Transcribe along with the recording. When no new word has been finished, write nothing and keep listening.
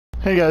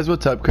Hey guys,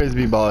 what's up? Crazy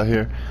B-Baller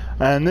here.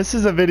 And this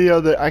is a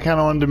video that I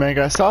kind of wanted to make.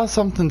 I saw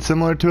something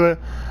similar to it,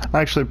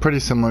 actually pretty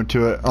similar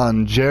to it,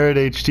 on Jared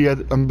HD.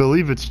 I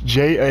believe it's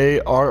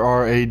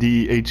JARRAD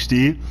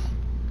HD.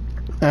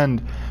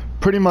 And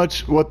pretty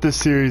much what this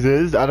series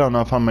is, I don't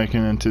know if I'm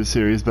making it into a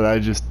series, but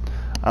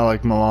I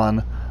like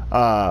Milan,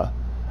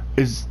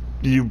 is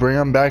you bring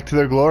them back to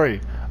their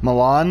glory.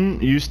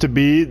 Milan used to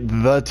be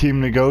the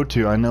team to go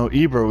to. I know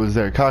Ibra was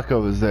there, Kaká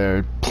was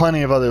there,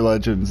 plenty of other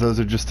legends. Those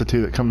are just the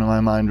two that come to my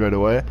mind right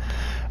away.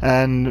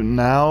 And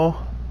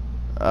now,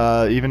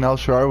 even El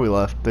Shaarawy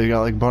left. They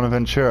got like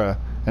Bonaventura,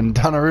 and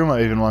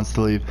Donnarumma even wants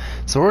to leave.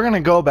 So we're going to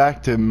go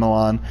back to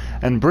Milan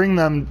and bring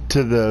them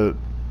to the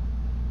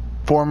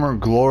former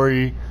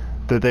glory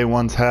that they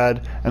once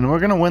had, and we're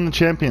going to win the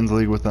Champions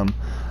League with them.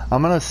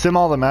 I'm going to sim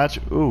all the match.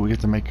 Ooh, we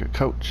get to make a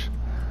coach.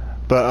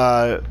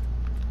 But,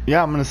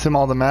 yeah, I'm going to sim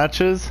all the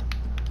matches.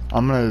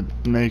 I'm going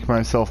to make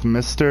myself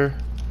Mr.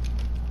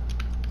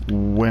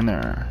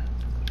 Winner.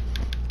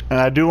 And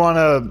I do want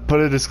to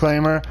put a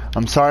disclaimer.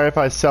 I'm sorry if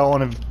I sell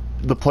one of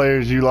the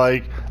players you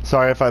like.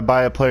 Sorry if I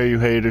buy a player you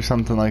hate or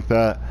something like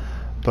that.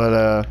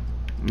 But,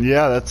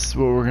 yeah, that's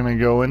what we're going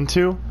to go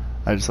into.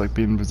 I just like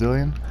being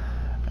Brazilian.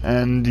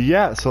 And,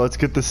 yeah, so let's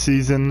get the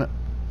season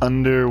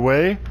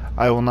underway.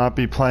 I will not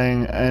be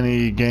playing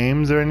any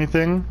games or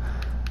anything.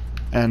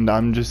 And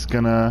I'm just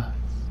going to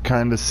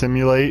kind of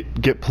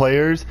simulate, get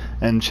players,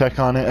 and check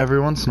on it every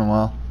once in a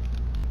while.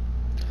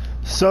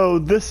 So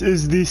this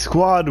is the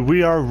squad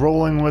we are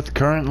rolling with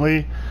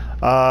currently.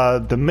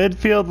 The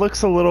midfield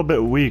looks a little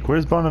bit weak.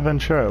 Where's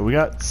Bonaventura? We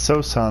got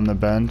Sosa on the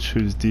bench,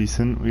 who's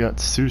decent. We got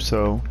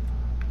Suso.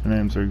 Their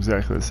names are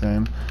exactly the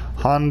same.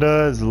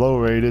 Honda is low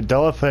rated.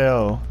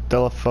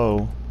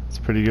 Delafo. It's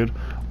pretty good.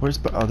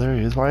 Oh, there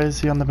he is. Why is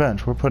he on the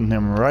bench? We're putting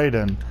him right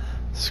in.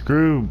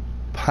 Screw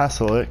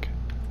Pasalic.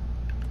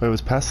 Wait,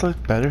 was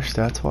Pasalic better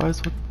stats-wise?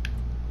 What?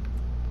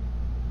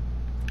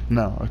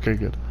 No, okay,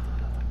 good.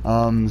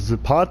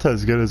 Zapata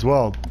is good as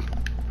well.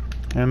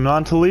 And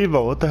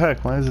Montalivo, what the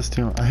heck? Why is this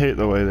team? I hate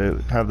the way they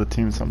have the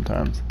team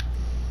sometimes.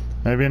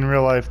 Maybe in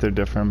real life they're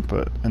different,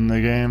 but in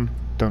the game,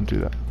 don't do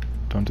that.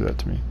 Don't do that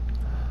to me.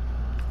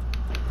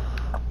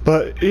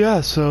 But,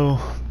 yeah, so,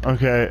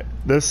 okay,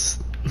 this...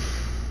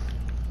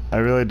 I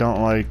really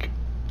don't like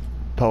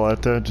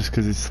Paletta just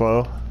because he's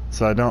slow.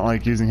 So I don't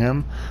like using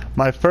him.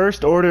 My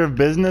first order of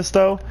business,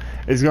 though,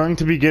 is going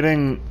to be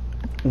getting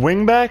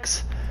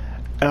wingbacks,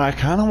 and I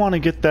kind of want to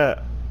get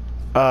that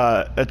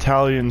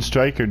Italian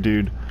striker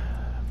dude,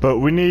 but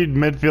we need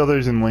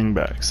midfielders and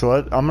wingbacks. So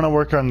I'm gonna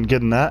work on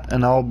getting that,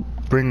 and I'll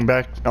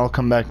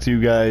come back to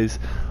you guys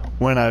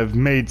when I've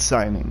made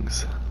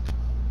signings.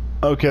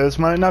 Okay, this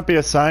might not be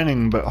a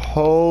signing, but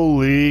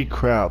holy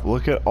crap!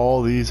 Look at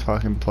all these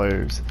fucking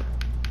players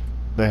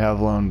they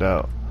have loaned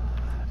out.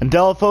 And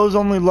Delafoe's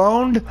only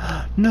loaned?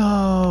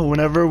 No!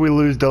 Whenever we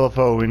lose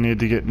Delafoe, we need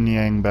to get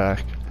Niang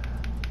back.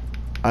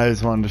 I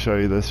just wanted to show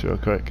you this real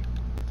quick.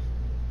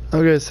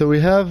 Okay, so we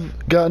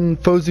have gotten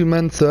Fosu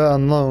Mensah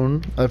on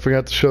loan. I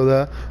forgot to show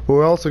that. But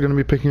we're also going to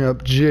be picking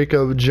up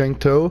Jacob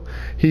Jenkto.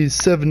 He's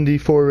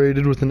 74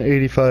 rated with an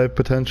 85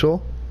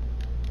 potential.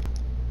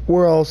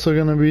 We're also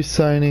going to be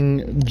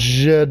signing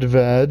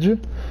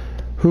Jedvaj,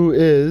 who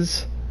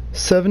is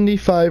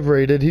 75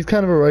 rated. He's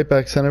kind of a right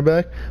back, center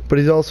back, but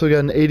he's also got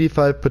an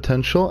 85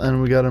 potential,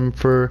 and we got him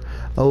for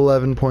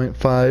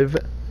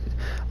 11.5.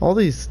 All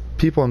these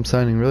people I'm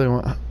signing really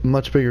want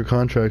much bigger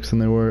contracts than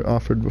they were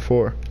offered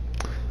before.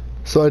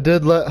 So I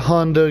did let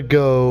Honda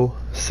go,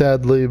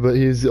 sadly, but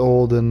he's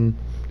old and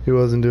he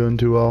wasn't doing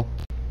too well.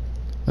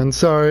 And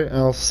sorry,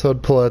 I also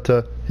said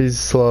Paletta. He's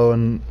slow,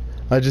 and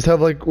I just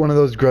have like one of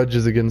those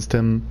grudges against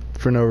him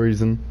for no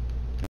reason.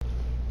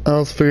 I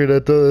also figured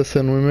I'd throw this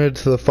in. We made it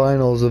to the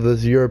finals of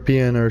this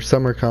European or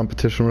summer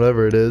competition,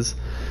 whatever it is.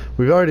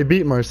 We've already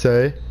beat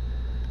Marseille,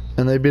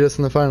 and they beat us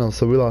in the finals,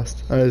 so we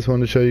lost. I just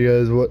wanted to show you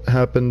guys what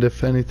happened,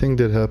 if anything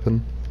did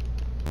happen.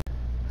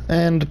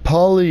 And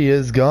Pauly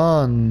is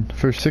gone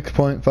for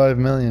 6.5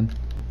 million.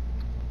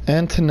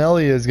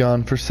 Antonelli is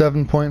gone for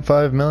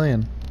 7.5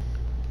 million.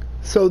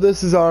 So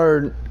this is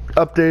our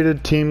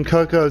updated team.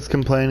 Kaká is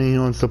complaining he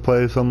wants to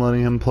play, so I'm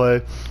letting him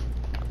play.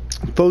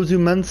 Fosu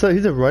Mensah,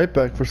 he's a right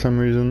back for some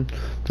reason.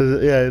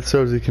 Yeah, it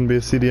shows he can be a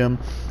CDM.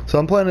 So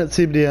I'm playing at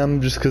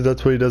CDM just because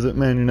that's what he does at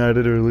Man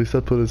United, or at least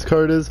that's what his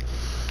card is.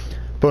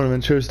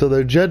 Bonaventura is still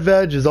there.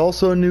 Jedvaj is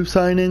also a new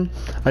signing.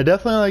 I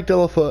definitely like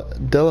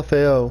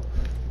Delafo.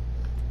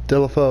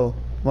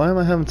 Why am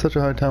I having such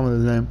a hard time with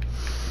his name?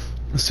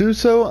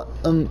 Suso,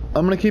 I'm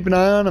going to keep an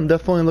eye on. I'm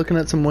definitely looking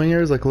at some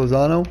wingers like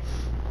Lozano.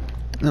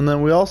 And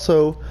then we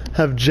also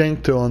have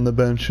Jenkto on the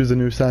bench, who's a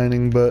new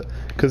signing, but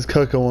because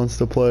Kaká wants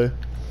to play.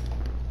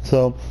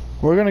 So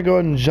we're going to go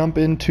ahead and jump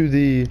into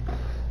the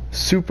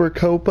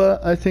Supercopa,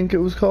 I think it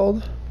was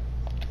called,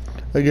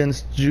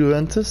 against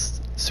Juventus.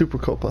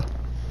 Supercopa.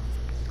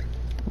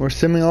 We're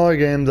simming all our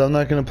games. I'm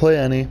not going to play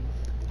any,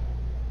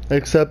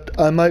 except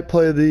I might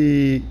play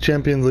the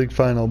Champions League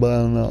final, but I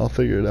don't know. I'll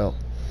figure it out.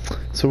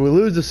 So we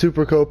lose the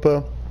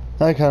Supercopa.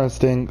 That kind of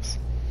stinks.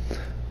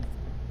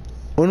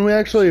 when we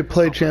actually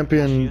play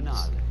champions...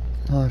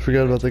 Oh, I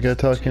forgot about the guy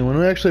talking. When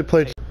we actually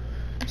play...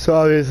 So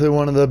obviously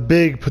one of the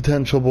big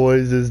potential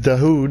boys is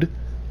Dahoud.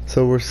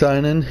 So we're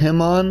signing him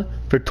on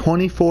for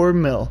 24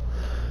 mil.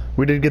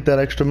 We did get that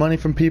extra money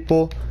from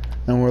people,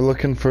 and we're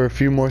looking for a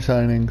few more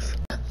signings.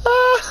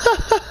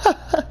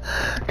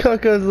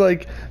 Kaka's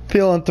like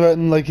feeling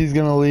threatened, like he's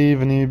gonna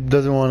leave and he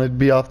doesn't want to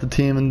be off the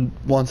team and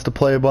wants to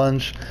play a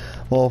bunch.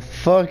 Well,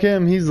 fuck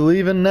him, he's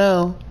leaving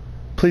now.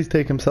 Please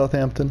take him,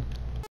 Southampton.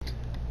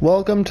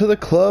 Welcome to the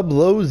club,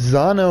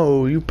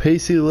 Lozano, you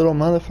pacey little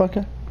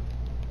motherfucker.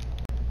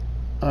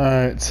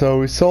 Alright, so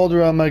we sold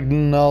around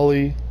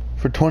Magnoli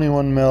for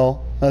 21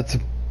 mil. That's a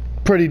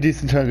pretty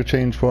decent chunk of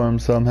change for him,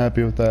 so I'm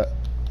happy with that.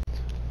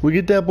 We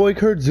get that boy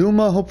Kurt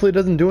Zuma. Hopefully he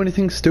doesn't do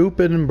anything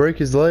stupid and break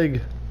his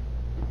leg.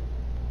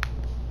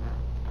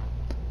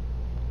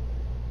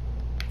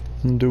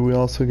 And do we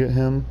also get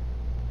him?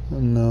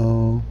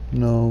 No,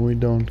 we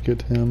don't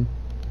get him.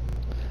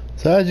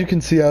 So as you can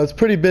see, I was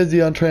pretty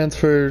busy on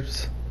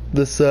transfers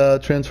this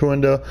transfer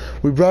window.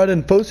 We brought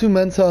in Fosu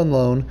Mensah on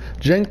loan,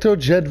 Jenkto,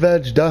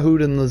 Jedvaj,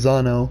 Dahoud, and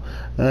Lozano,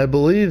 and I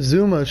believe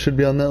Zuma should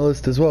be on that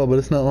list as well, but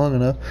it's not long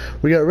enough.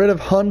 We got rid of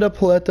Honda,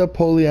 Paletta,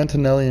 Poli,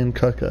 Antonelli, and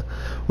Kaka.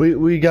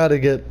 We gotta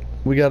get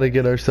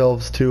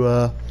ourselves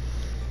to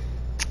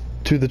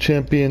the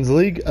Champions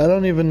League. I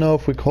don't even know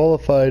if we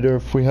qualified or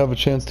if we have a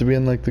chance to be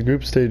in like the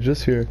group stage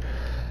this year.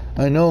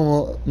 I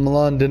know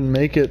Milan didn't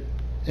make it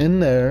in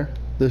there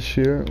this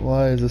year.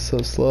 Why is this so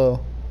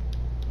slow?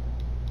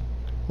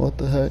 What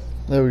the heck?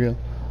 There we go.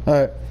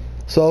 Alright,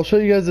 so I'll show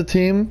you guys the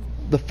team,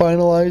 the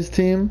finalized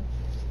team.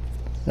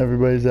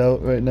 Everybody's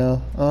out right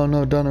now. Oh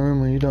no,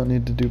 Donnarumma, you don't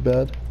need to do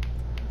bad.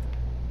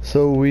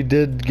 So we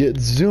did get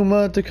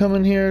Zuma to come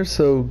in here,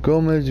 so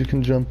Gomez, you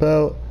can jump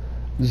out.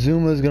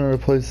 Zuma is going to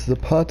replace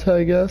Zapata,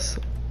 I guess.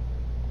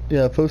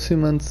 Yeah,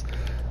 Fosimens.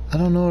 I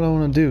don't know what I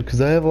want to do,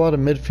 because I have a lot of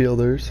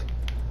midfielders.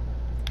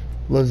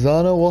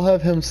 Lozano, we'll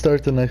have him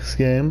start the next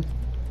game.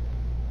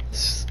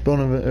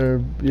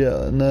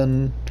 Yeah, and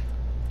then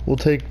we'll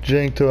take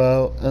Jenkto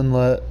out and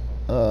let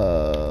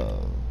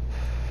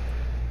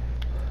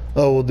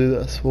we'll do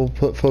this. We'll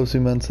put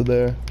Fosu Mensah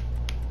there.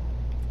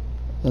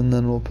 And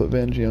then we'll put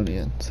Vangioni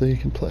in so he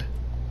can play.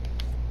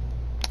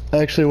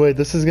 Actually, wait,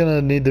 this is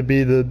gonna need to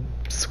be the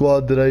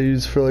squad that I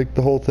use for like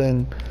the whole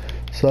thing.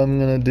 So I'm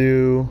gonna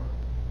do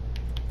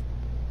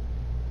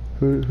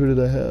who did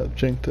I have?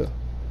 Jenkto.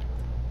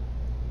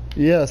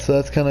 Yeah, so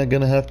that's kinda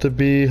gonna have to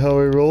be how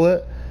I roll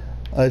it.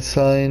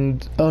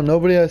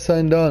 Nobody I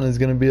signed on is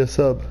gonna be a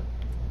sub.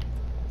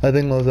 I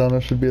think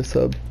Lozano should be a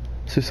sub.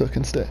 Suso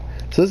can stay.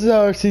 So this is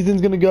how our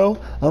season's gonna go.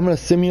 I'm gonna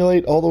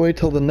simulate all the way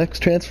till the next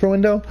transfer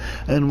window,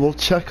 and we'll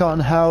check on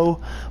how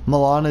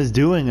Milan is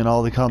doing in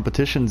all the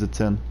competitions it's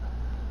in.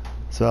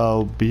 So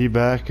I'll be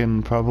back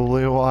in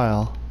probably a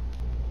while.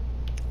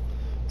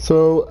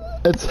 So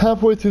it's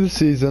halfway through the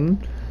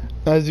season.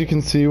 As you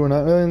can see, we're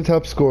not really in the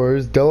top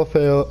scorers.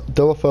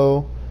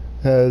 Delafo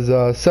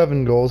has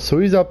 7 goals, so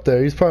he's up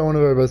there. He's probably one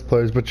of our best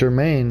players. But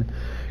Jermaine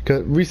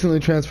got recently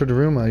transferred to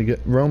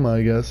Roma,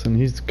 I guess, and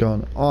he's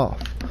gone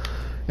off.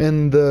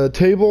 In the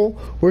table,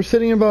 we're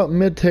sitting about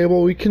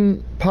mid-table. We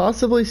can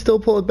possibly still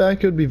pull it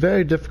back. It would be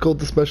very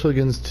difficult, especially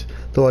against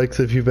the likes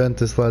of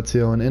Juventus,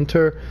 Lazio, and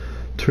Inter.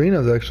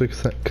 Torino's actually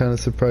kind of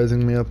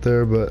surprising me up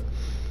there, but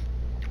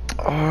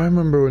I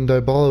remember when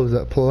Dybala was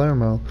at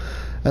Palermo.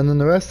 And then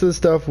the rest of the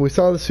stuff, we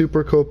saw the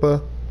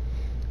Supercopa,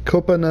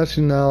 Copa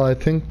Nacional. I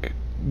think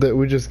that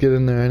we just get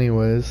in there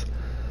anyways.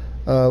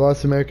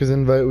 Lost America's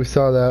Invite, we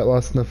saw that,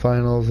 lost in the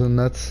finals, and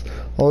that's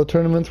all the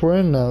tournaments we're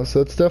in now. So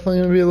it's definitely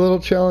going to be a little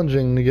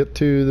challenging to get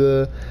to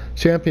the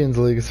Champions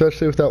League,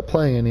 especially without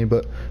playing any,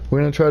 but we're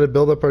going to try to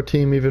build up our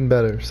team even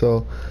better.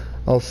 So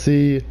I'll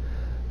see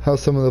how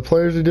some of the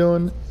players are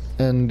doing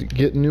and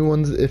get new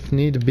ones if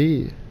need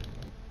be.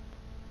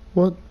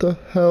 What the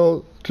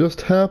hell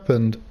just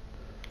happened?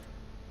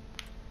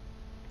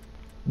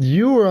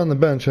 You were on the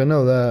bench, I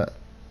know that,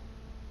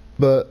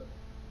 but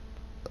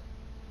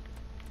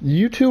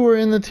you two were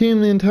in the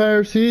team the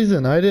entire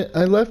season. I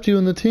left you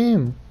in the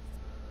team.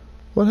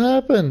 What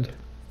happened?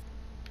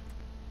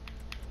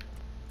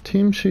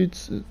 Team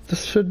sheets,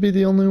 this should be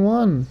the only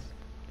one.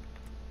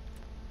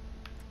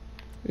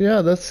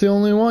 Yeah, that's the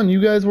only one.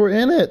 You guys were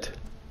in it.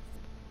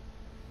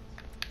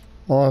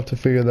 I'll have to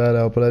figure that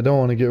out, but I don't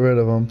want to get rid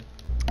of them.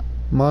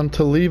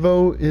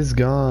 Montalivo is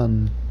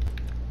gone.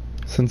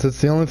 Since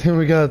it's the only thing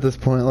we got at this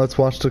point, let's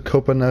watch the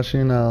Copa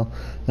Nacional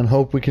and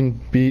hope we can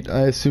beat,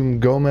 I assume,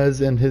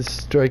 Gomez and his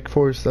strike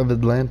force of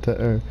Atlanta.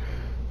 Or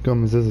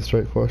Gomez is a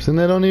strike force, and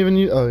they don't even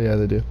use. Oh yeah,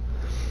 they do.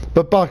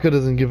 But Baca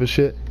doesn't give a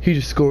shit. He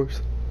just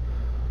scores.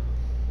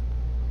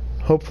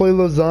 Hopefully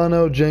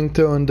Lozano,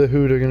 Jenkto, and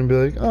Dahoud are gonna be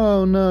like,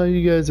 oh no,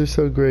 you guys are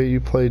so great, you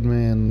played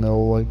me, and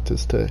they'll like to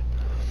stay.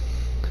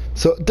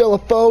 So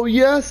Delafo,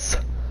 yes,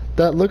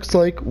 that looks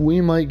like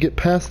we might get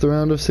past the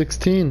round of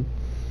 16.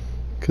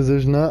 Because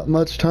there's not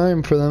much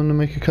time for them to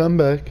make a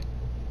comeback.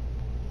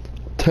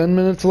 10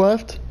 minutes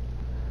left.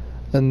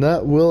 And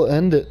that will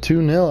end it.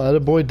 2-0.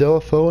 Attaboy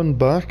Delafo and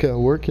Baca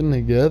working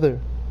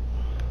together.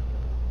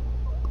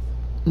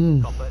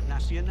 Coppa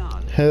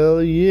Nazionale.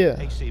 Hell yeah.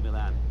 AC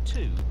Milan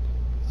 2.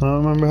 I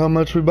don't remember how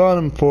much we bought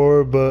him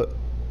for, but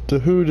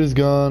Dahoud is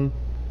gone.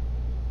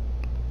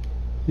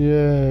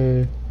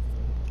 Yay.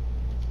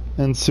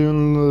 And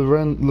soon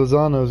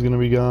Lozano is going to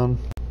be gone.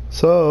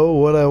 So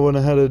what I went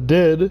ahead and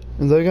did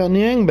is I got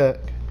Niang back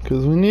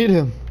because we need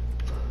him.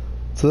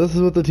 So this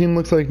is what the team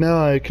looks like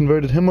now. I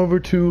converted him over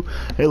to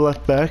a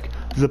left back.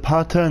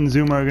 Zapata and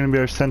Zuma are going to be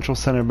our central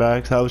center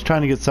backs. I was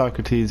trying to get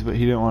Socrates, but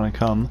he didn't want to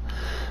come.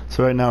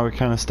 So right now we're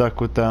kind of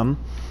stuck with them.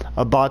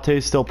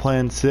 Abate's still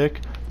playing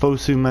sick.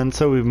 Fosu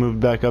Mensah, we've moved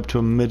back up to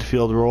a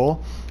midfield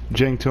role.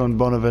 Jenkto and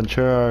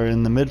Bonaventura are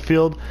in the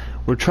midfield.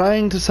 We're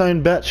trying to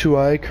sign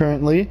Batshuayi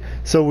currently,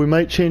 so we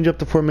might change up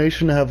the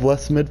formation to have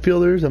less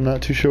midfielders. I'm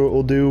not too sure what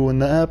we'll do when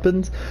that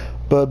happens.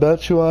 But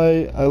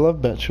Batshuayi, I love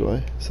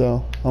Batshuayi,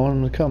 so I want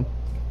him to come.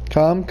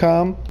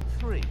 Come.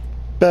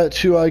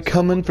 Batshuayi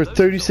coming for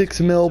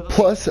 36 mil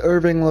plus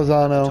Irving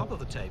Lozano.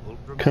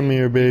 Come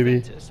here,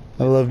 baby.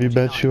 I love you,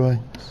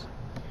 Batshuayi.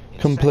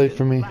 Come play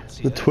for me,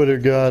 the Twitter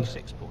god.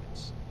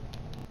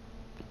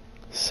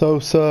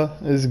 Sosa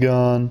is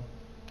gone.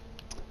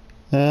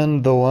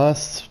 And the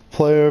last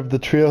player of the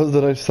trios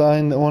that I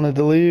signed that wanted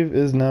to leave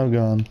is now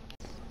gone.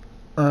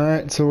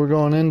 Alright, so we're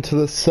going into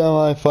the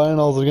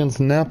semi-finals against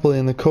Napoli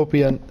in the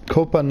Coppa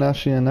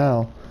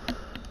Nazionale.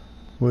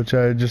 Which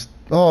I just...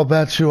 Oh,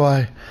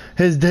 Batshuayi.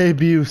 His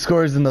debut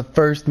scores in the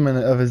first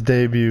minute of his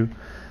debut.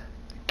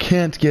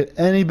 Can't get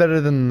any better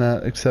than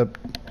that, except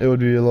it would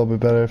be a little bit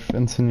better if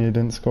Insigne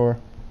didn't score.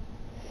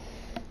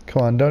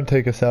 Come on, don't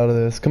take us out of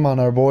this. Come on,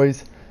 our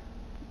boys.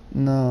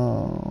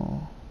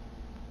 No.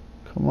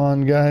 Come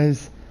on,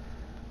 guys.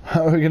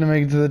 How are we going to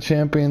make it to the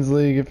Champions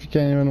League if you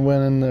can't even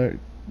win in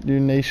your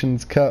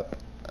nation's cup?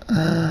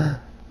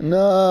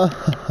 No.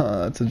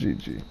 That's a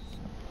GG.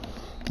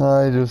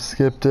 I just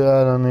skipped it.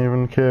 I don't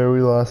even care.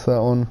 We lost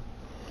that one.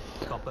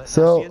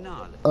 So,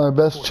 our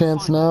best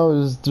chance now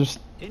is just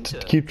to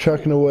keep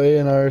trucking away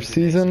in our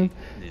season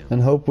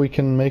and hope we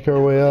can make our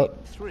way up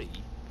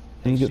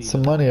and get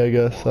some money, I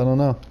guess. I don't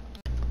know.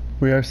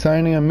 We are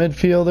signing a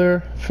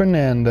midfielder,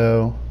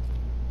 Fernando.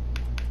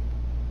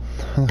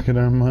 Look at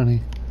our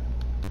money.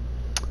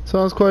 So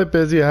I was quite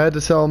busy. I had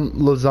to sell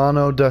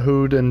Lozano,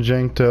 Dahoud, and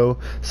Jenkto.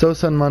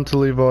 Sosa and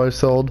Montalivo I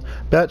sold.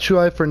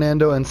 Batshuayi,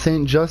 Fernando, and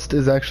St. Just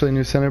is actually a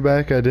new center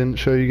back. I didn't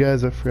show you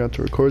guys. I forgot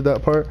to record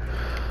that part.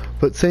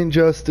 But St.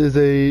 Just is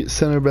a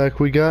center back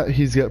we got.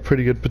 He's got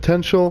pretty good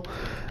potential.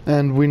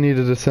 And we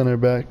needed a center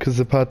back because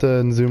Zapata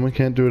and Zuma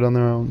can't do it on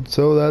their own.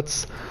 So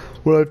that's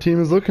what our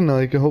team is looking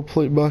like.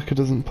 Hopefully Baca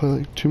doesn't play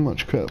like too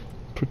much crap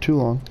for too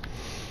long.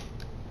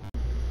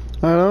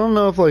 I don't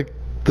know if like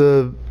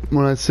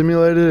when I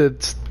simulated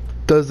it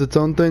does its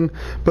own thing,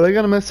 but I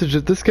got a message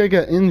that this guy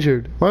got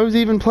injured. Why was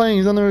he even playing?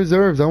 He's on the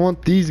reserves. I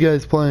want these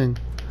guys playing.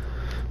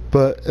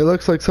 But it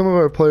looks like some of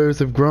our players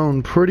have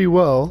grown pretty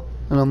well,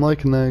 and I'm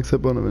liking that,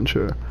 except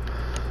Bonaventura.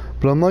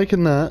 But I'm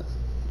liking that.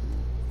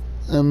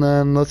 And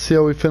then let's see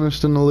how we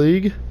finished in the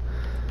league.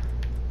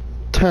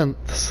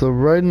 10th, so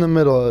right in the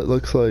middle it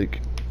looks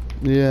like.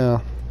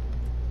 Yeah.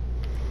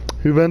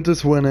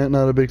 Juventus win it,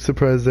 not a big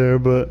surprise there,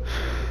 but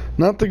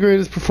not the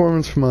greatest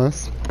performance from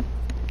us.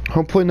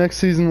 Hopefully next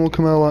season we'll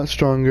come out a lot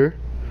stronger.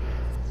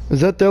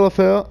 Is that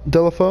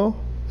Delafeu?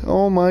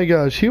 Oh my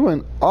gosh, he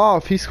went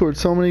off. He scored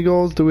so many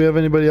goals. Do we have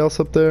anybody else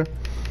up there?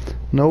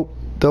 Nope.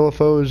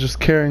 Delafeu is just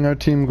carrying our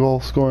team goal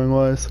scoring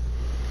wise.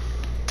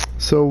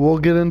 So we'll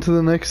get into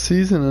the next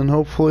season and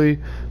hopefully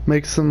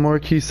make some more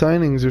key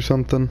signings or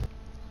something.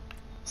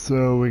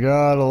 So we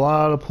got a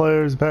lot of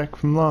players back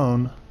from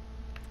loan.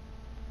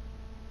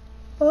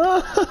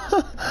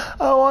 I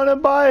want to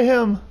buy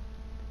him.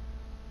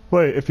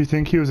 Wait, if you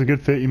think he was a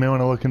good fit, you may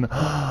want to look into...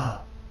 I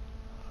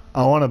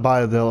want to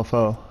buy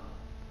Delafeu.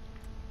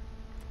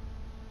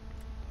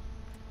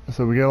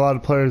 So we get a lot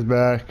of players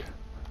back.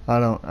 I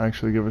don't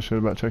actually give a shit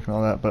about checking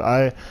all that, but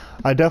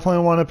I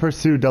definitely want to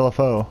pursue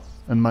Delafeu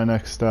in my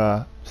next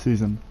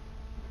season.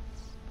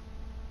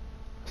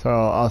 So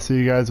I'll see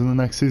you guys when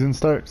the next season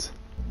starts.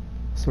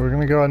 So we're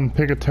going to go ahead and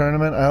pick a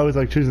tournament. I always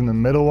like choosing the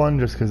middle one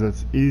just because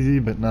it's easy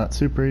but not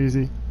super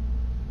easy.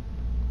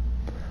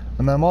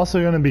 And I'm also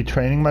going to be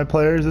training my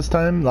players this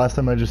time. Last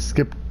time I just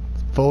skipped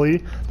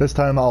fully. This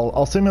time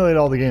I'll simulate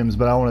all the games,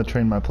 but I want to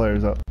train my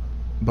players up.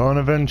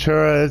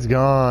 Bonaventura is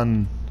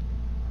gone.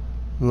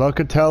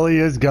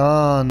 Locatelli is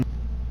gone.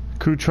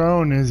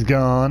 Cutrone is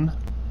gone.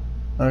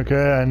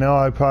 Okay, I know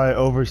I probably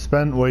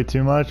overspent way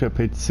too much. I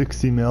paid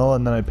 60 mil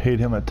and then I paid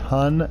him a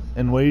ton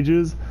in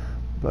wages.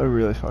 But I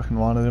really fucking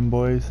wanted him,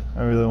 boys.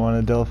 I really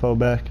wanted Delafeu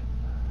back.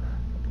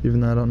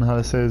 Even though I don't know how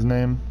to say his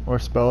name or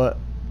spell it.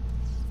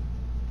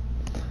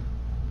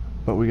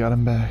 But we got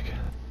him back.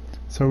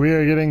 So we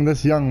are getting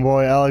this young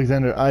boy,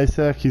 Alexander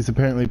Isak. He's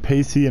apparently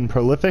pacey and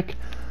prolific.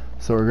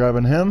 So we're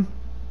grabbing him.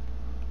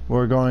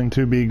 We're going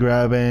to be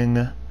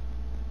grabbing...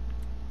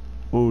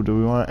 Ooh, do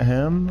we want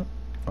him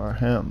or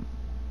him?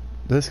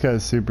 This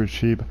guy's super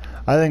cheap.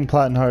 I think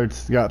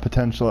Plattenhart's got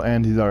potential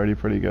and he's already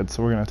pretty good.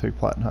 So we're going to take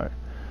Plattenhart.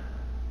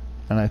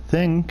 And I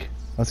think...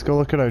 Let's go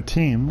look at our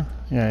team.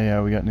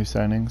 Yeah, we got new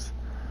signings.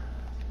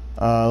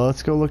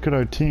 Let's go look at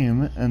our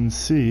team and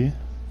see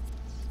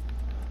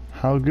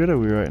how good are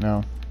we right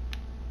now.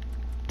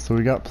 So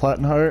we got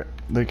Plattenhart.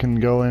 They can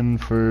go in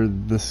for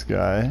this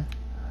guy.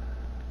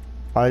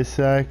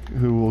 Isaac,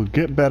 who will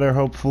get better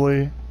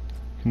hopefully,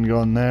 can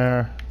go in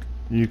there.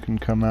 You can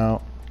come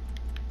out.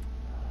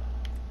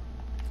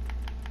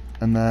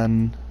 And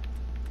then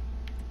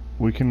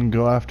we can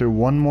go after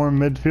one more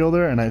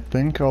midfielder, and I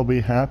think I'll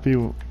be happy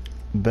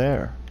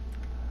there.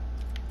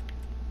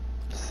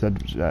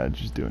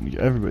 Just doing good.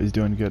 Everybody's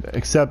doing good,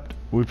 except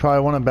we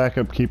probably want a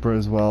backup keeper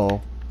as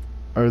well,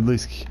 or at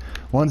least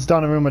once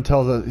Donnarumma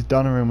tells us.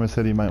 Donnarumma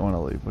said he might want to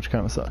leave, which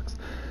kind of sucks.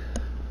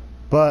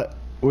 But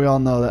we all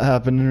know that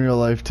happened in real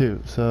life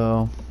too.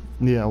 So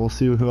yeah, we'll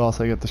see who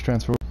else I get this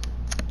transfer.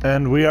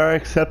 And we are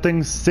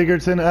accepting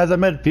Sigurdsson as a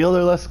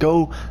midfielder. Let's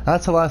go.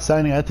 That's the last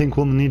signing I think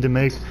we'll need to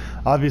make,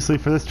 obviously,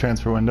 for this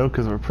transfer window,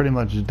 because we're pretty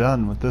much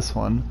done with this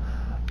one.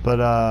 But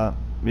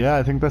yeah,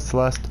 I think that's the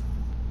last.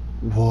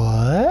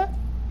 What?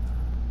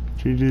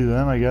 GG to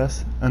them, I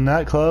guess. And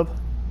that club.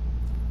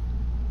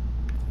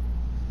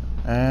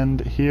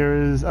 And here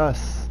is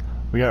us.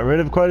 We got rid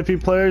of quite a few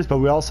players, but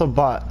we also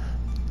bought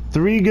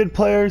 3 good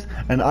players,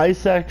 and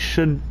Isaac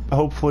should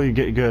hopefully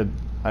get good.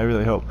 I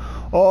really hope.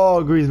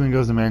 Oh, Griezmann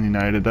goes to Man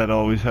United. That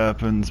always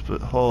happens,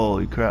 but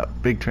holy crap,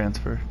 big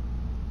transfer.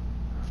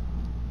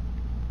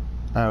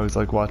 I always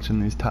like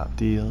watching these top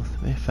deals.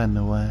 They're fun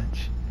to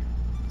watch.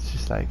 It's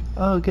just like,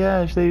 oh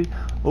gosh,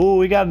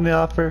 we got an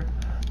offer.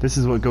 This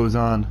is what goes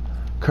on.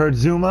 Kurt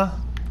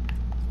Zuma,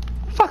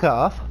 fuck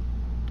off.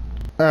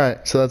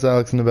 Alright, so that's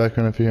Alex in the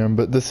background if you hear him,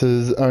 but this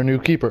is our new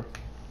keeper.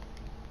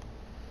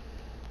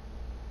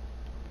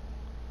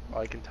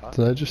 I can talk.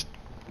 Did I just...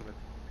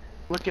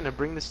 Looking to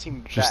bring this team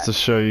back. Just to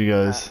show you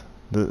guys,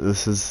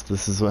 this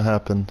is what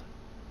happened.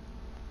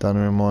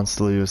 Donnarumma wants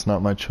to leave. It's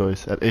not my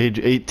choice. At age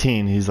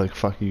 18, he's like,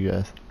 fuck you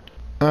guys.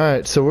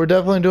 Alright, so we're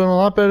definitely doing a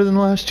lot better than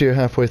last year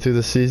halfway through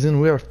the season.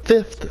 We are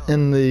 5th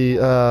in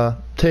the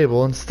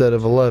table instead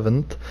of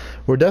 11th.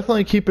 We're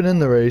definitely keeping in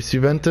the race.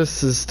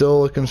 Juventus is still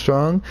looking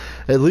strong.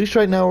 At least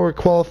right now we're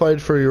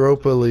qualified for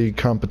Europa League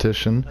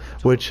competition,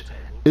 which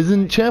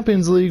isn't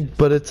Champions League,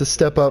 but it's a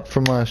step up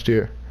from last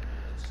year.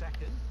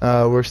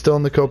 We're still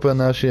in the Copa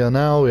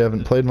Nacional. We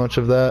haven't played much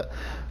of that.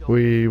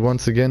 We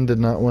once again did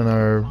not win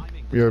our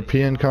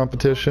European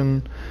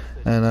competition,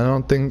 and I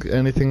don't think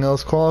anything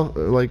else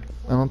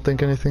I don't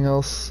think anything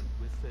else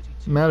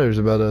matters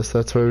about us.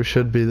 That's where we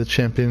should be, the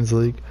Champions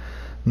League.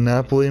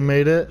 Napoli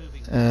made it,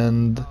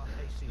 and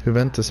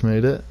Juventus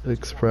made it.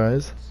 Big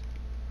surprise.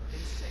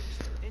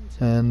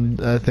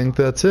 And I think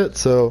that's it.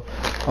 So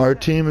our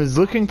team is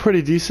looking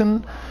pretty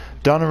decent.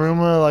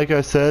 Donnarumma, like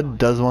I said,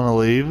 does want to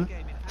leave.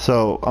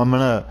 So I'm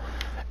gonna,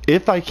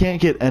 if I can't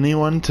get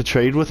anyone to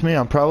trade with me,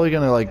 I'm probably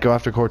gonna like go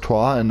after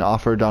Courtois and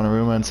offer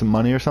Donnarumma and some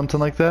money or something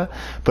like that.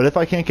 But if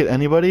I can't get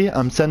anybody,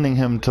 I'm sending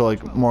him to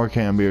like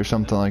Morecambe or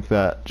something like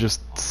that.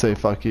 Just to say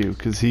fuck you,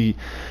 because he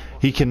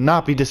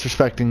cannot be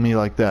disrespecting me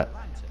like that.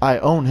 I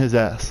own his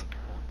ass.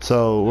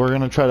 So we're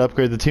gonna try to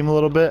upgrade the team a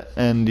little bit,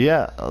 and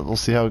yeah, we'll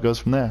see how it goes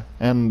from there.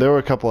 And there were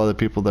a couple other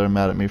people that are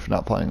mad at me for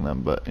not playing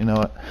them, but you know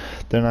what?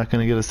 They're not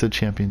gonna get us to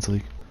Champions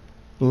League.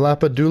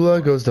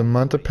 Lapadula goes to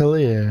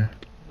Montpellier.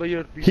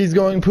 He's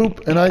going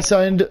poop, and I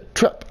signed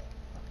Trapp.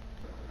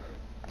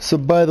 So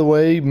by the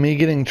way, me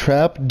getting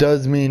Trapp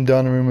does mean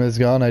Donnarumma is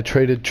gone. I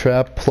traded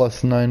Trapp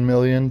plus 9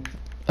 million,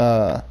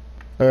 or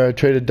I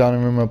traded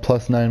Donnarumma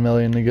plus 9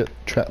 million to get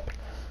Trapp,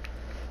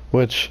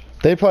 which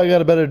they probably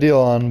got a better deal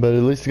on, but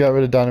at least I got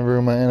rid of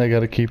Donnarumma and I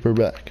got a keeper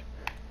back.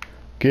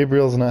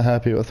 Gabriel's not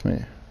happy with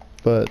me,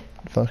 but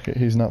fuck it,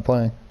 he's not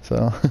playing,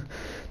 so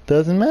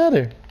doesn't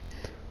matter.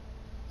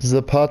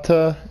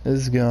 Zapata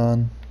is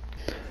gone.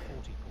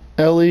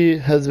 Ellie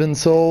has been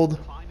sold,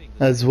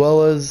 as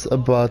well as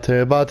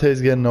Abate.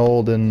 Abate's getting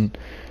old and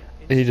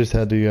he just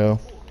had to go.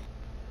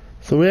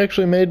 So we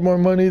actually made more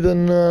money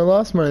than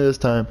lost money this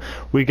time.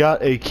 We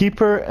got a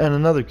keeper and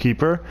another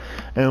keeper,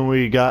 and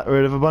we got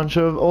rid of a bunch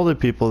of older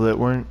people that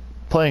weren't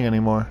playing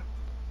anymore.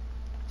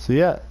 So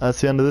yeah, that's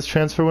the end of this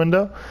transfer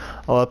window.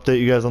 I'll update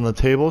you guys on the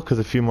table because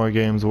a few more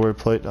games were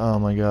played. Oh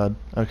my god.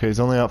 Okay, he's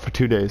only out for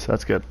 2 days.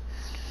 That's good.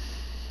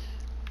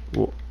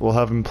 We'll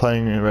have him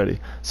playing already.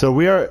 So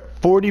we are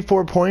at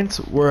 44 points.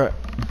 We're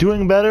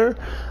doing better.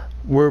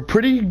 We're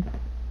pretty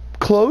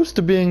close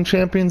to being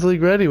Champions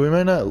League ready. We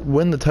might not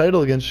win the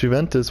title against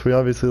Juventus. We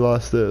obviously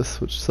lost this,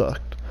 which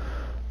sucked.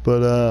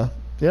 But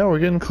yeah, we're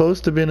getting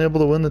close to being able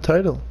to win the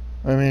title.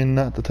 I mean,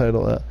 not the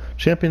title,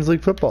 Champions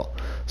League football.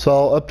 So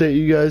I'll update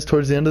you guys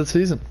towards the end of the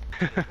season.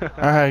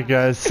 Alright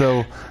guys,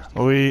 so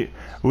we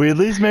at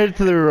least made it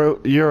to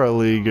the Euro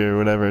League or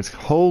whatever. It's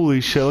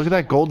holy shit, look at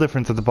that goal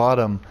difference at the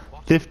bottom.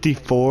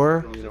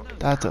 54?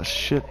 That's a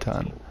shit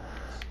ton.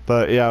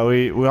 But yeah,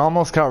 we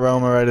almost got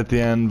Roma right at the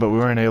end, but we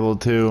weren't able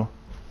to.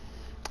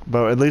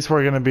 But at least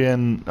we're going to be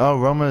in... Oh,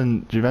 Roma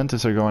and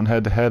Juventus are going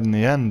head-to-head in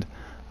the end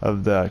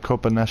of the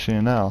Copa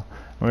Nacional.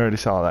 We already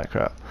saw that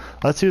crap.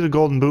 Let's see who the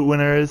Golden Boot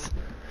winner is.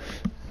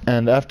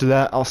 And after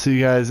that, I'll see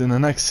you guys in the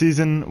next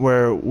season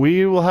where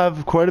we will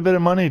have quite a bit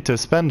of money to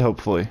spend,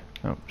 hopefully.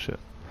 Oh, shit.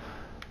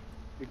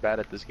 You're bad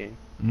at this game.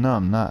 No,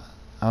 I'm not.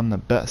 I'm the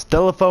best.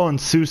 Delafo and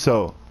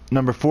Suso,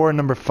 number 4 and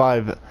number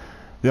 5.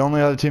 The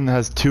only other team that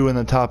has 2 in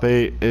the top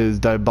 8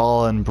 is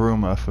Dybala and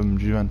Bruma from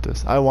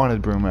Juventus. I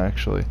wanted Bruma,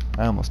 actually.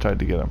 I almost tried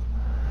to get him.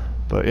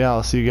 But yeah,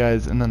 I'll see you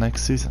guys in the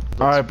next season.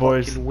 Alright,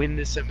 boys. Let's win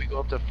this and we go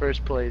up to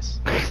first place.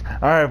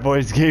 Alright,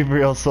 boys.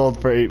 Gabriel sold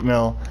for 8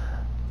 mil.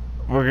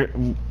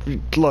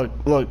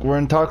 Look, we're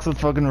in talks with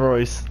fucking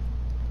Royce.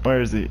 Where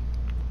is he?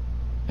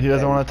 He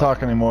doesn't want to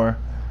talk anymore.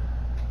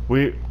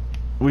 We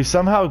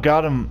somehow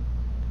got him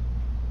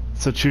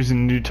to choose a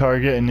new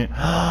target, and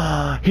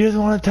he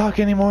doesn't want to talk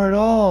anymore at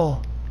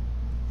all.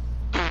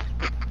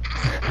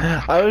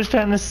 I was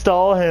trying to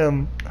stall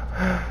him.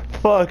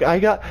 Fuck,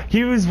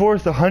 he was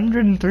worth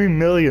 103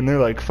 million. They're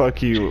like,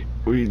 fuck you.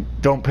 We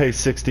don't pay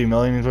 60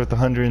 million. He's worth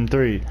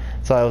 103.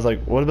 So I was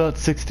like, what about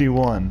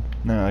 61?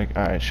 And they're like,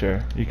 alright,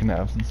 sure, you can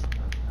have him.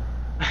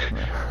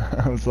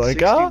 I was like,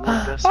 61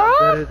 does sound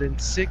better than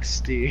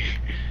 60.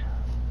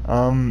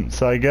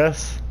 So I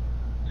guess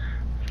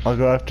I'll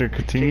go after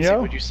Casey,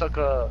 Coutinho. would you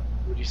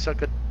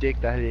suck a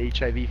dick that had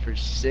HIV for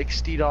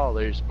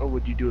 $60, or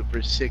would you do it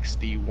for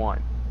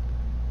 61?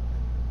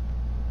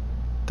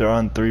 Throw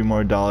on $3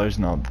 more and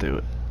I'll do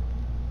it.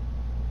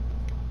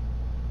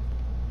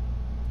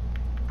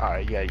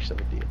 Alright, yeah,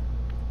 yourself a deal.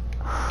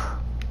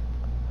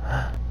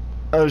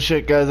 Oh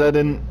shit, guys! I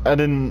didn't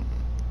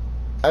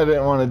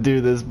want to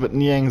do this, but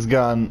Niang's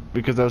gone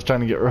because I was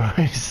trying to get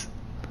Royce.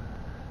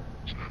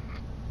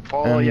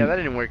 Oh yeah, that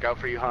didn't work out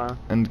for you, huh?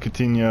 And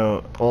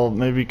Coutinho, well,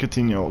 maybe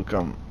Coutinho will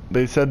come.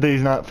 They said that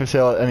he's not for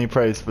sale at any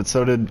price, but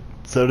so did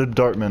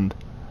Dortmund.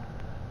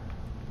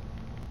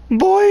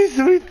 Boys,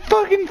 we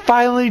fucking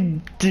finally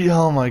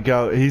oh my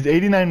god, he's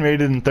 89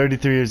 rated and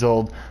 33 years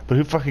old, but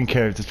who fucking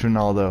cares? It's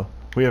Ronaldo.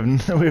 We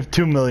have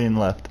 2 million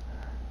left,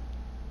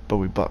 but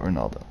we bought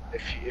Ronaldo.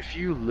 If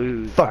you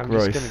lose, Fuck I'm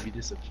Royce. just gonna be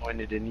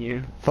disappointed in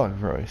you. Fuck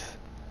Royce.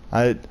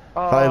 If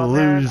Oh, I man,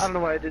 lose, I don't know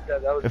why I did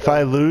that. That was if dumb.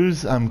 I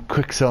lose, I'm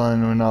quick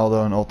selling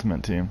Ronaldo and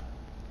Ultimate Team.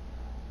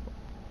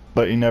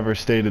 But you never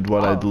stated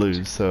what I'd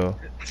lose, so.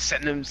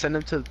 Send him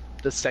to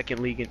the second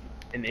league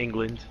in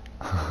England.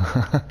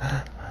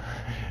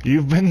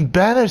 You've been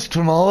banished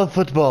from all of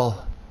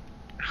football.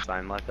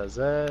 Sign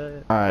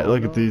Lacazette. Alright,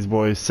 look at these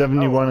boys.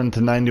 71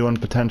 into 91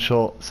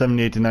 potential,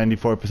 78 to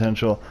 94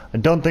 potential. I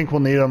don't think we'll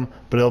need them,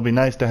 but it'll be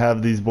nice to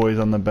have these boys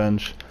on the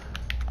bench.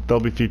 They'll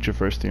be future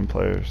first team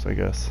players, I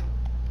guess.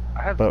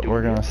 But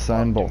we're gonna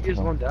sign both of Doombia's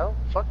them. loaned out?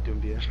 Fuck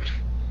Doombia.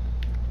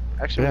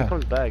 Actually, when Yeah. he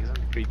comes back, it's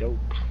gonna be pretty dope.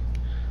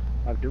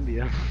 I have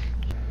Doombia.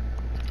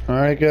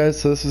 Alright guys,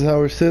 so this is how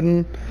we're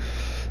sitting.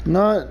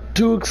 Not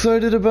too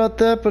excited about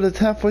that, but it's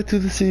halfway through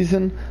the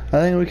season. I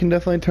think we can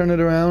definitely turn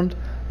it around.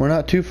 We're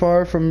not too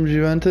far from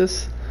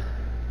Juventus.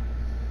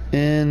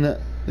 In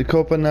the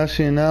Coppa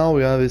Nacional,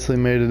 we obviously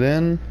made it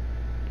in.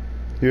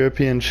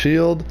 European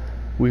Shield,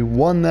 we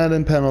won that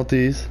in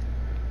penalties,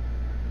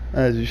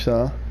 as you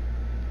saw.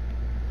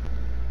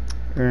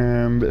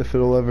 And if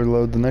it'll ever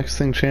load the next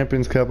thing,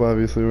 Champions Cup,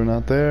 obviously we're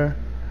not there.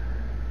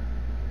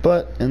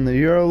 But in the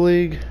Euro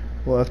League,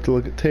 we'll have to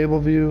look at table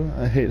view.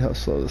 I hate how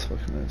slow this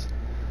fucking is.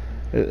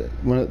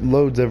 When it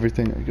loads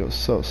everything, it goes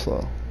so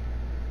slow.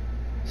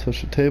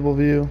 Switch to table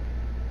view,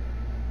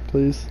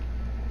 please.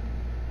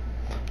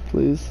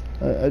 Please.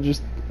 I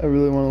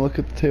really want to look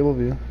at the table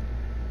view.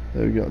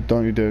 There we go.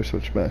 Don't you dare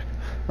switch back.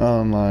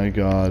 Oh my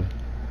god.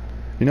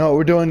 You know what?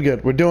 We're doing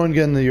good. We're doing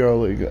good in the Euro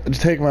League.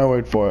 Just take my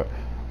word for it.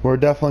 We're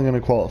definitely going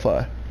to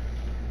qualify.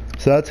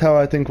 So that's how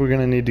I think we're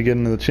going to need to get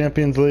into the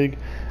Champions League.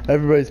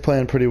 Everybody's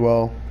playing pretty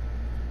well.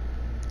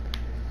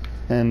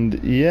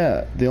 And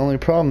yeah, the only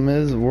problem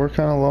is we're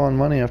kind of low on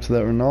money after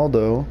that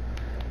Ronaldo.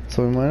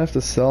 So we might have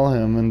to sell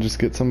him and just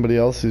get somebody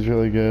else who's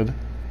really good.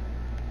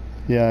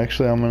 Yeah,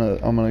 actually I'm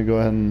gonna go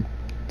ahead and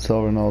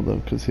sell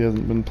Ronaldo because he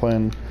hasn't been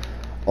playing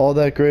all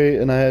that great,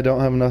 and I don't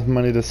have enough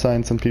money to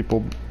sign some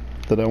people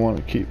that I want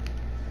to keep.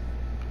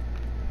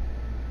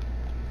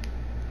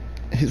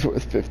 He's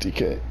worth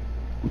 50k.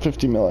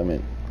 50 mil, I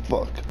mean.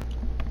 Fuck.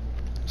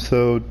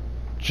 So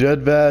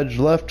Jedvaj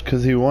left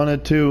because he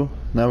wanted to.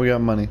 Now we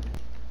got money.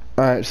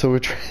 Alright, so we're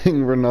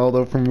trading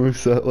Ronaldo for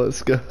Musa.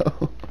 Let's go.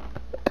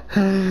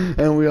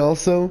 And we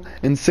also,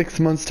 in 6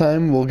 months'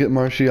 time, we'll get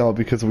Martial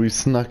because we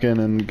snuck in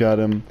and got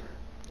him.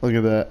 Look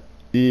at that.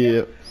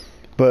 Yeah.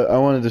 But I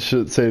wanted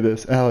to say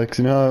this. Alex,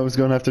 you know how I was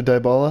going after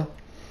Dybala?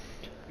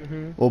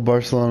 Well,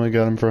 Barcelona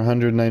got him for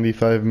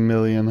 195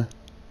 million.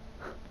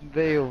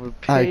 They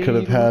overpaid. I could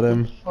have had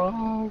him.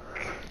 Fuck.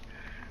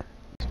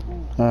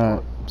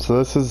 Alright, so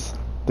this is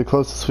the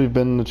closest we've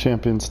been to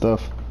champion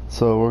stuff.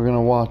 So we're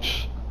gonna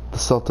watch the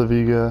Celta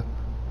Vigo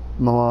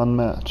Milan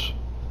match.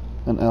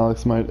 And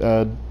Alex might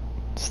add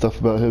stuff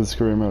about his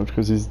career mode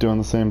because he's doing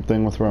the same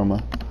thing with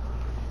Roma.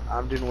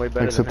 I'm doing way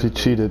better Except than he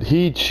cheated.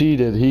 He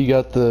cheated. He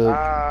got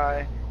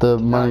the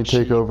money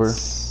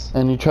takeover.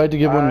 And you tried to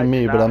give one to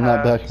me, but I'm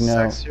not backing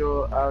out.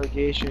 Sexual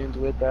allegations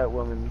with that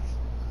woman.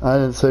 I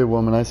didn't say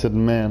woman, I said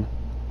man.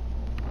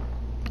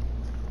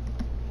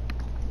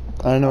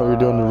 I know what you're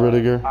doing to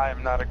Rudiger. I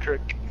am not a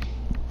crook.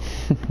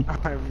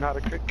 I am not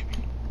a crook.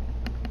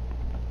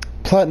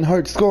 Platin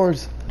Heart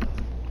scores!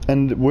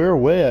 And we're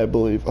away, I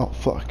believe. Oh,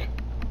 fuck.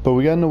 But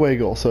we got an away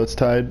goal, so it's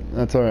tied.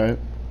 That's alright.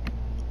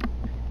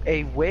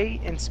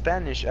 Away in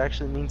Spanish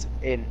actually means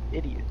an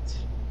idiot.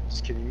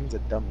 Just kidding, it means a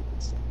dummy.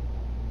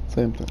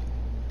 Same thing.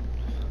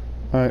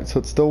 Alright, so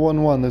it's still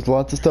 1-1. There's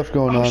lots of stuff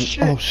going on.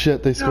 Shit. Oh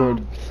shit, they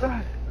scored.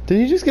 No. Did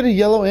he just get a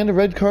yellow and a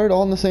red card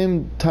all in the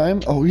same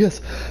time? Oh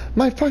yes.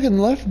 My fucking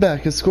left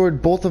back has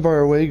scored both of our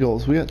away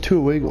goals. We got 2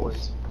 away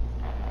goals.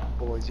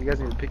 Boys, you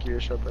guys need to pick your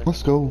ish up right.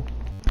 Let's go.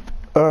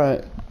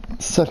 Alright,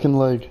 second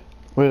leg.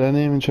 Wait, I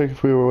didn't even check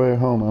if we were away or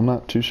home. I'm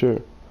not too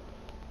sure.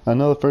 I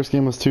know the first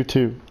game was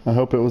 2-2. I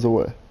hope it was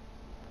away.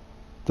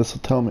 This will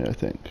tell me, I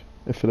think,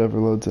 if it ever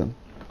loads in.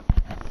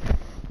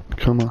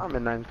 Come on. I'm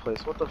in 9th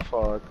place. What the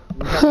fuck?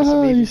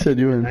 You said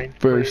you were in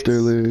first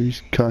earlier, you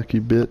cocky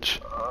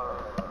bitch.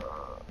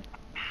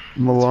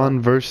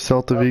 Milan versus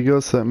Celta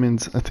Vigo, so that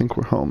means I think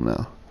we're home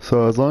now.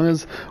 So as long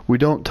as we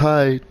don't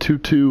tie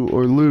 2-2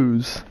 or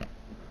lose,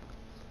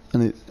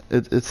 and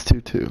it's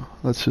 2-2.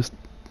 Let's just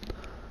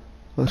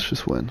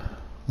win.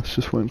 Let's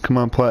just win. Come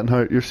on,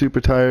 Plattenhart, you're super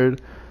tired.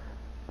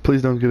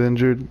 Please don't get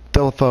injured.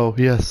 Delafo,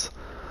 yes.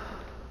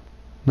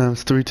 Now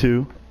it's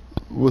 3-2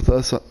 with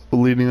us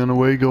leading on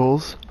away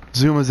goals.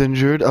 Zuma's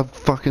injured, of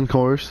fucking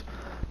course.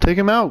 Take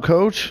him out,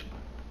 coach.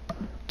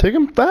 Take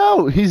him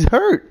out. He's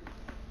hurt.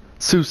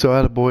 Suso,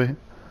 attaboy.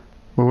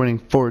 We're winning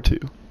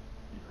 4-2.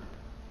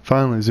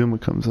 Finally, Zuma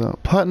comes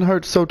out.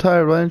 Plattenhart's so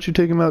tired. Why didn't you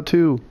take him out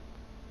too?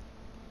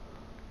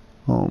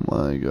 Oh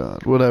my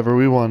god. Whatever,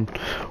 we won.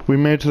 We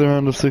made it to the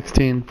round of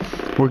 16.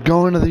 We're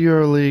going to the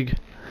EuroLeague.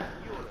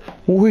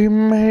 We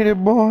made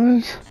it,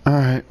 boys.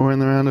 Alright, we're in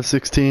the round of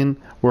 16.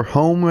 We're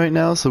home right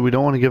now, so we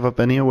don't want to give up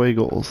any away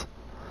goals.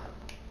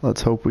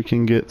 Let's hope we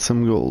can get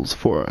some goals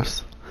for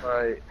us.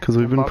 Right. Because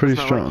we've been pretty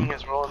Bob's not strong. liking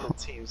his role in the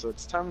team, so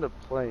it's time to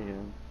play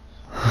him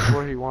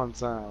before he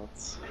wants out.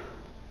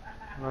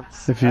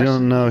 If you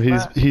don't know,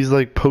 he's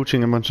like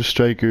poaching a bunch of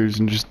strikers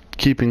and just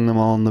keeping them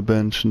all on the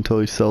bench until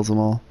he sells them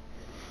all.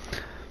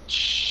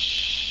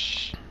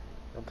 Shh.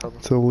 Don't tell them.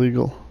 It's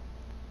illegal.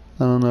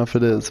 I don't know if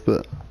it is,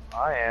 but...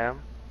 I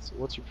am. So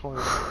what's your point?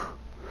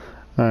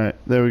 Alright,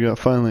 there we go,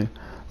 finally.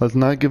 Let's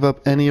not give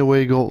up any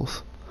away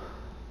goals.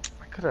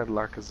 I could have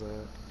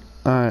Lacazette.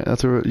 Alright,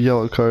 that's a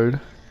yellow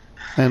card.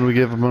 And we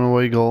give him an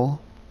away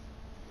goal.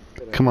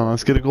 Come on,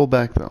 let's get a goal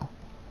back though.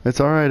 It's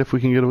alright if we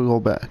can get a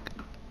goal back.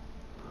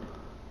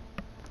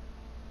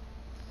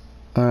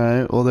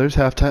 Alright, well there's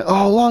halftime.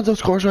 Oh, Alonso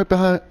scores right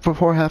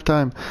before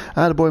halftime.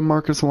 Attaboy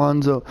Marcus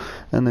Alonso.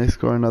 And they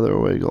score another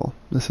away goal.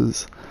 This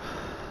is...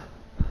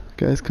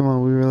 Guys, come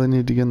on, we really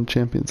need to get in the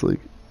Champions League.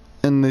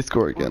 And they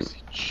score again.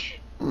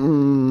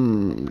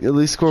 At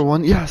least score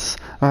one. Yes!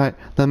 Alright,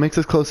 that makes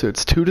us closer.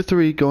 It's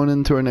 2-3 going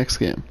into our next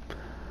game.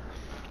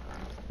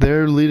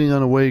 They're leading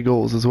on away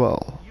goals as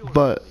well.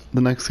 But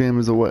the next game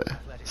is away.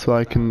 So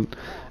I can...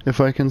 If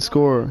I can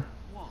score,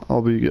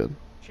 I'll be good.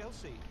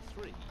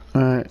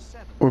 Alright,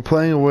 we're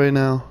playing away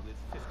now.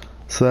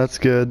 So that's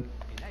good.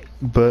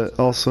 But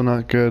also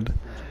not good.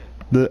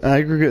 The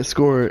aggregate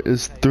score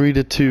is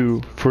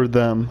 3-2 for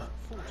them.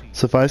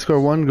 So if I score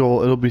one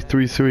goal, it'll be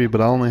 3-3, but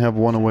I only have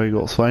one away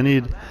goal. So I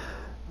need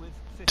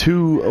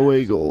 2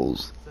 away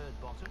goals.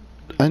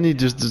 I need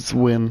just to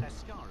win.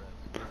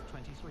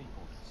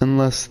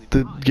 Unless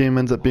the game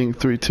ends up being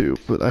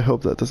 3-2, but I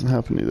hope that doesn't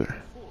happen either.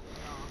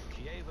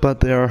 But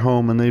they are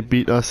home and they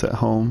beat us at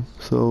home,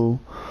 so...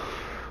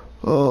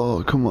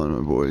 Oh, come on,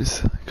 my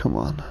boys. Come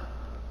on.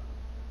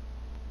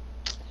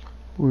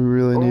 We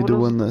really need to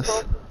win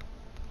this.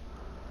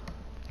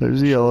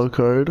 There's a yellow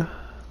card.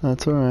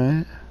 That's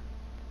alright.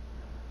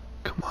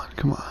 Come on,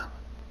 come on.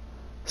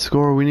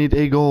 Score, we need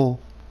a goal.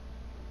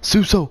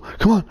 Suso,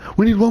 come on,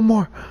 we need one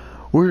more.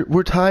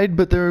 We're tied,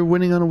 but they're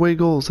winning on away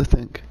goals, I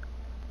think.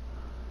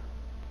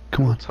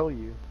 Come on. I'll tell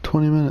you.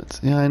 20 minutes.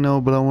 Yeah, I know,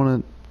 but I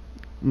want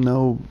to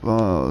know.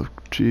 Oh,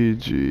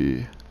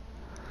 GG.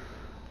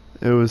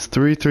 It was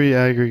 3-3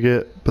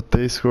 aggregate, but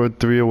they scored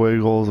 3 away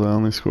goals. I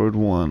only scored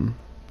 1.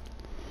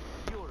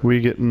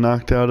 We get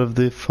knocked out of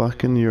the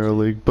fucking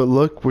EuroLeague. But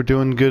look, we're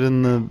doing good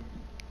in the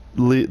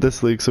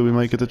this league, so we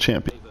might get the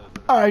champion.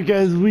 Alright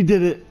guys, we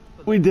did it.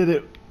 We did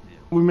it.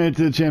 We made it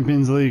to the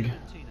Champions League.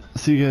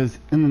 See you guys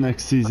in the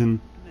next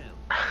season.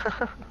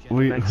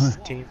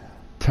 Next team.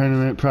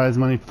 Tournament prize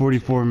money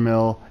 44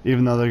 mil,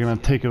 even though they're gonna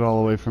take it all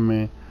away from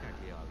me.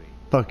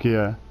 Fuck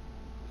yeah.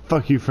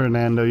 Fuck you,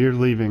 Fernando. You're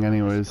leaving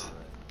anyways.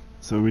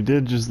 So we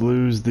did just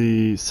lose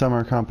the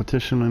summer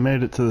competition. We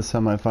made it to the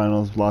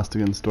semifinals, lost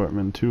against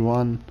Dortmund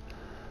 2-1.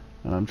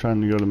 And I'm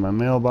trying to go to my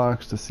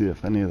mailbox to see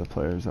if any of the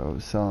players I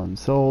was selling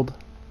sold.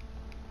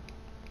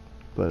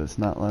 But it's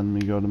not letting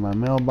me go to my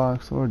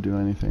mailbox or do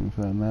anything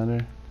for that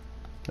matter.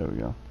 There we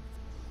go.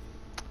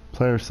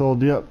 Player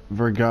sold, yep.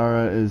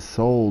 Vergara is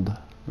sold.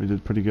 We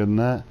did pretty good in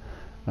that.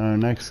 Our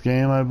next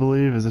game, I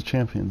believe, is a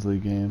Champions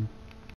League game.